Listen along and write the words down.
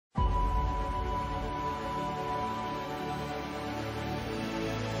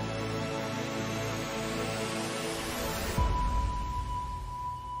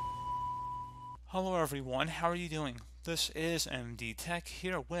Hello everyone, how are you doing? This is MD Tech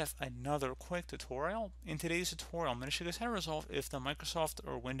here with another quick tutorial. In today's tutorial, I'm going to show you guys how to resolve if the Microsoft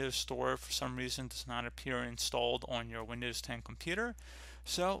or Windows Store for some reason does not appear installed on your Windows 10 computer.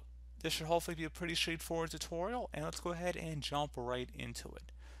 So this should hopefully be a pretty straightforward tutorial, and let's go ahead and jump right into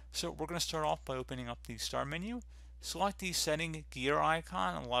it. So we're going to start off by opening up the Start menu. Select the setting gear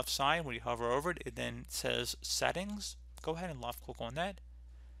icon on the left side. When you hover over it, it then says Settings. Go ahead and left click on that.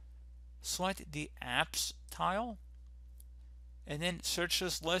 Select the Apps tile, and then search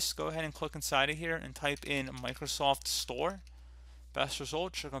this list. Go ahead and click inside of here and type in Microsoft Store. Best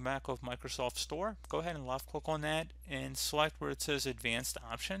result should come back with Microsoft Store. Go ahead and left click on that and select where it says Advanced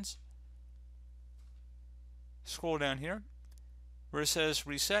Options. Scroll down here where it says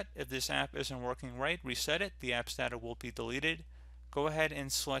Reset. If this app isn't working right, reset it. The app's data will be deleted. Go ahead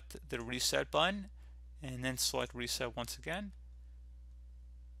and select the Reset button and then select Reset once again.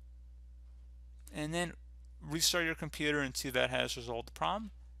 And then restart your computer and see if that has resolved the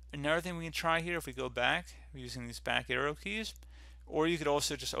problem. Another thing we can try here, if we go back using these back arrow keys, or you could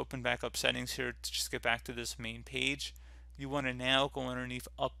also just open back up settings here to just get back to this main page. You want to now go underneath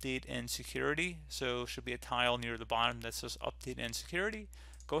Update and Security. So it should be a tile near the bottom that says Update and Security.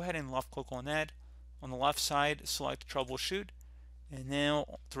 Go ahead and left click on that. On the left side, select Troubleshoot. And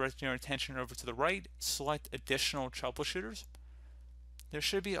now direct your attention over to the right, select Additional Troubleshooters. There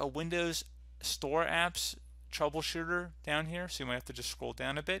should be a Windows Store Apps troubleshooter down here, so you might have to just scroll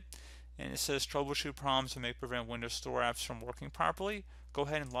down a bit, and it says troubleshoot problems that may prevent Windows Store apps from working properly. Go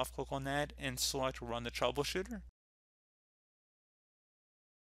ahead and left click on that and select Run the Troubleshooter.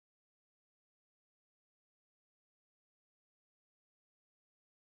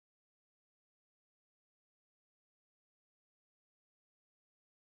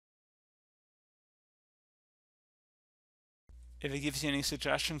 If it gives you any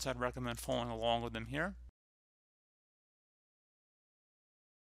suggestions, I'd recommend following along with them here.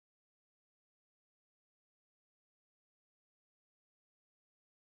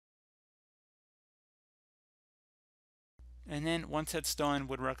 And then once that's done,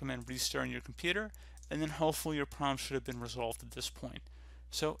 would recommend restarting your computer, and then hopefully your problem should have been resolved at this point.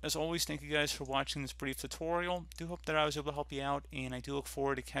 So as always, thank you guys for watching this brief tutorial. Do hope that I was able to help you out, and I do look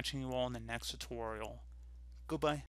forward to catching you all in the next tutorial. Goodbye.